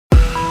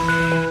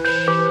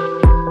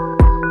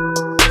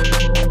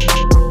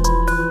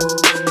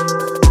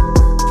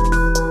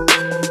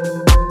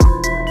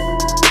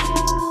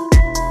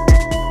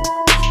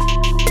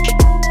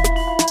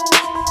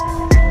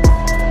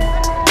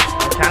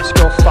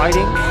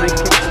fighting. Free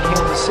kick to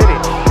Kansas City.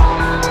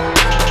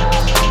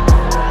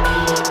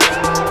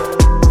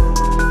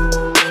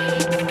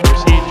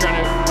 Here's Heath trying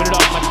to win it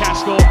off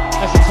McCaskill.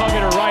 Has a tug at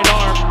her right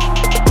arm.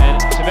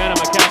 And Savannah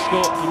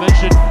McCaskill, you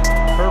mentioned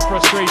her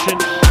frustration.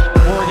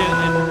 Morgan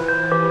and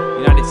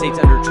United States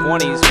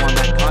under-20s won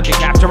that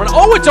CONCACAF tournament.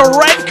 Oh, it's a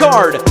red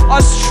card! A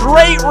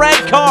straight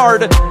red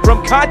card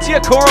from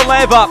Katya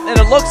Koroleva. And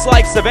it looks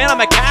like Savannah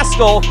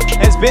McCaskill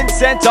has been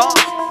sent off.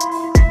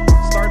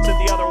 Starts it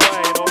the other way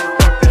and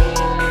overcooked it.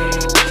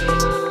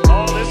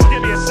 Oh, this is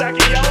going to be a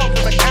second yellow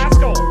for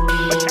McCaskill.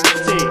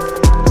 McCaskey.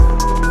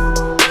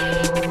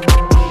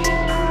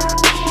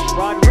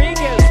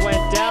 Rodriguez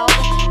went down.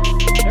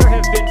 There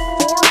have been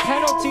 4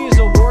 penalties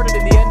awarded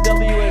in the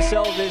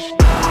NWSL this year.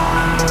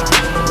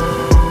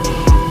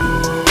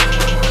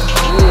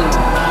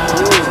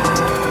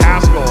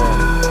 Haskell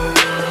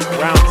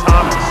around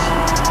Thomas.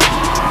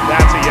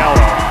 That's a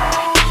yellow.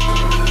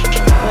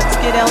 Let's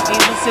get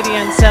Kansas City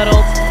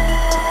unsettled.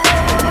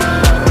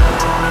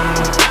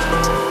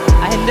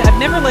 I've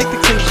never liked the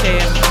cliche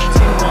of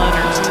 2-1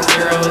 or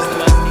 2-0 is the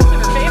most in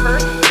her favor.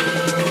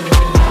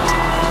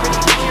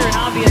 Pretty clear and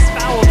obvious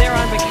foul there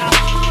on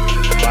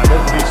McCaskill. By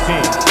both of these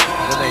teams,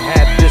 when they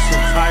had this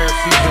entire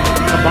season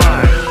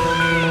combined.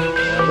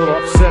 A little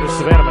upset of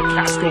Savannah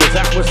McCaskill as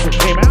that whistle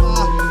came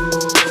out.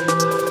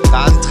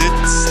 Dann tritt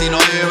die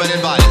Neue über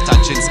den Ball,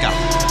 Tatschinska.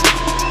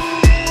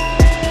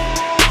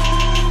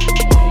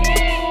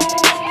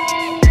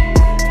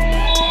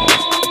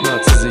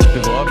 Hat sie sich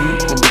beworben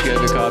um die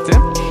gelbe Karte.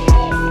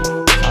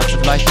 Hat sie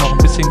vielleicht noch ein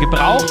bisschen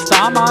gebraucht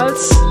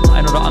damals.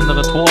 Ein oder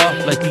andere Tor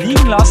vielleicht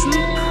liegen lassen.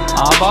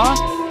 Aber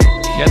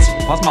jetzt,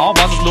 pass mal auf,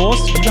 was ist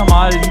los? Wieder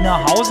mal Lina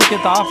Hauseke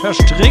da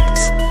verstrickt.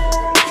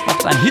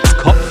 Macht einen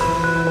Hitzkopf.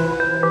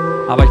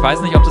 Aber ich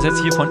weiß nicht, ob das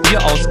jetzt hier von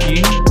ihr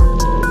ausging.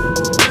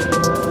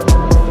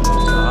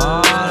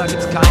 Da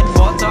gibt es keinen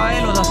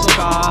Vorteil oder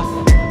sogar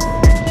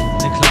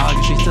eine klare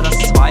Geschichte. Das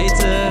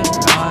zweite,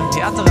 ja,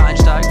 härtere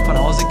Einsteigen von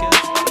Hauseke.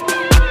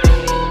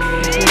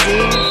 Wir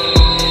sehen,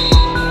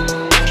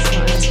 das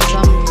war ein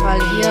Zusammenfall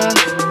hier.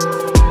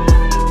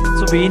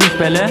 Zu wenig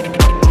Bälle.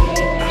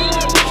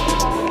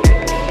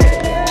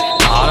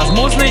 Ah, das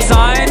muss nicht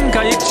sein.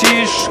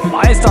 Kajikci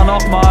schmeißt da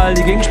nochmal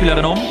die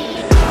Gegenspielerin um.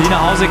 Lina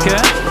Hauseke,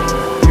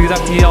 wie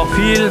gesagt, die auch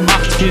viel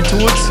macht, viel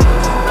tut,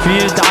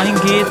 viel dahin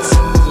geht.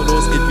 So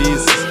losgeht, wie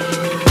es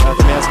nach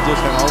dem ersten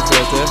Durchgang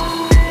aufhörte.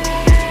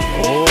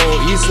 Oh,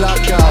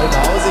 Islaka und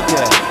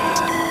Hauseke.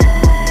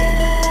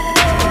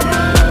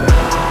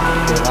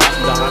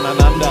 Geraten da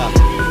aneinander.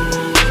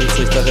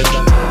 Schiedsrichterin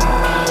dann.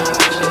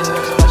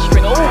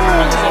 Oh,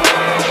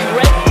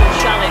 dreadful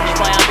challenge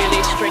by Abby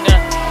Lee Stringer.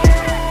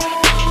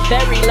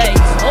 Very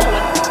late. Oh,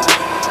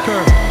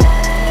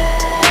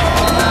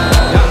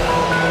 Ja.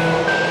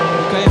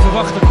 Dan kan je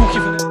verwachten, een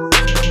koekje van.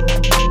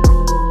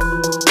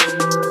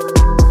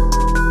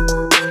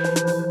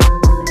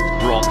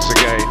 Bronze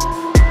again.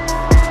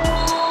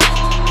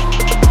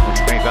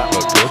 Made that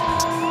look good.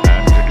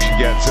 And she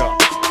gets up.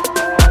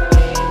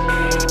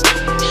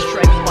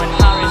 strength by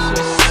Paris, who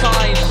is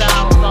sized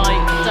down by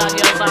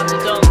Danielle van der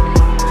Donk.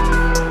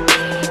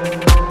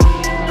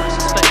 I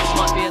suspect this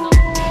might be enough.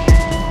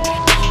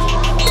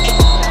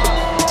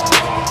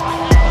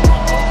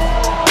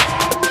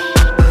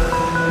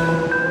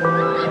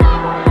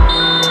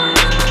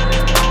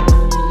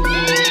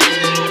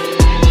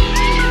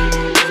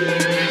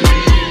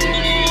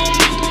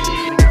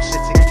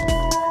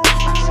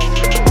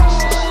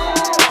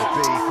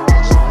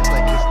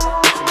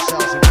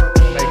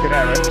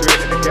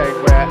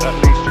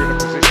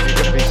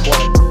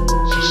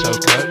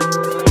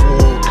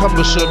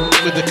 Cumbersome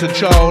with the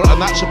control,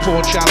 and that's a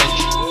poor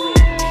challenge.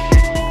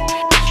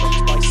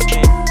 Shots by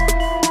Smith.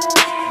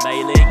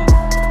 Mailing.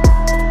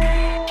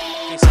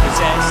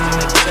 Dispossessed and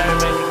then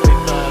ceremony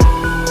with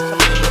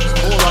something that looks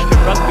more like a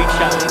rugby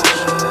challenge.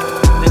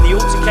 And then the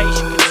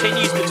altercation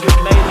continues between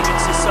Mailing and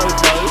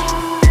Sissoko.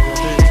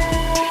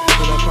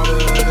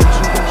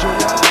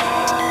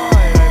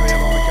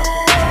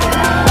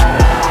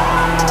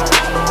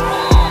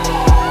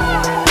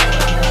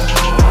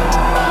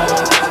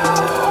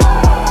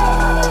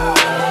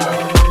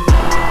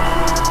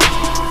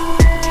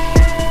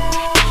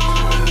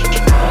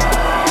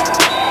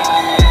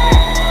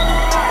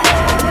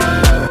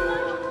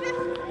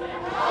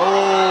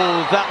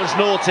 That was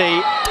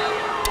naughty.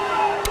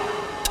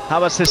 How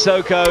about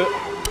Sissoko?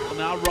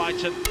 Now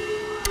Wrighton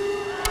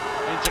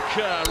into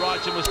Kerr.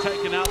 Wrighton was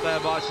taken out there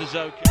by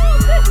Sissoko.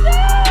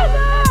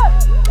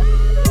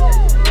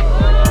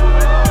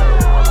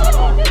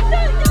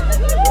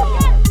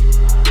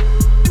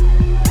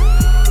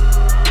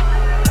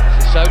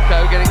 Sissoko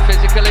getting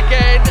physical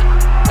again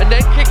and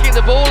then kicking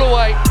the ball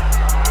away.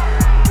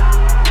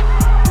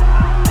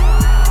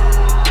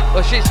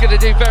 Well, she's going to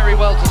do very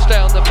well to stay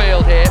on the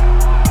field here.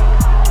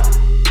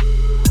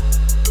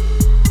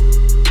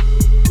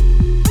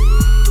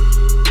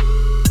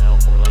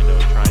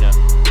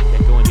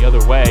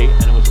 Way,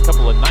 and it was a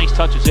couple of nice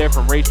touches there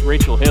from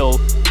Rachel Hill.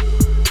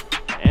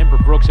 Amber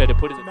Brooks to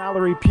put it.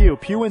 Mallory Pugh.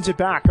 Pugh wins it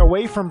back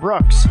away from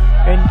Brooks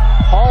and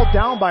hauled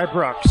down by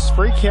Brooks.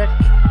 Free kick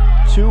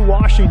to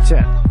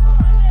Washington.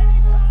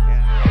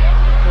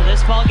 Will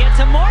this ball get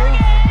to Morgan?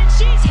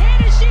 She's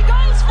hit as she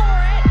goes for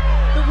it.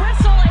 The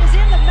whistle is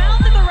in the mouth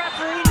of the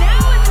referee. Now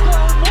it's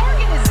blown.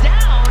 Morgan is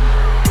down.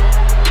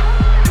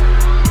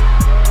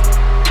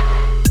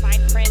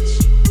 Fine French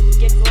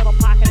gets a little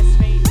pocket of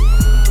space.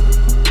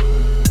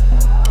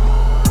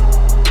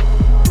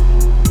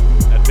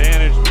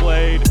 Advantage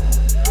played.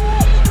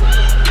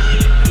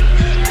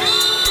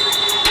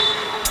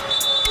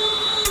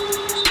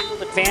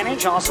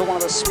 Advantage, also one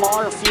of the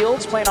smaller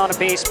fields playing on a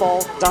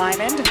baseball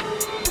diamond.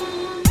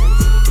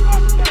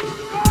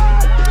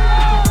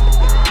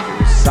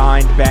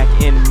 Signed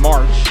back in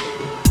March.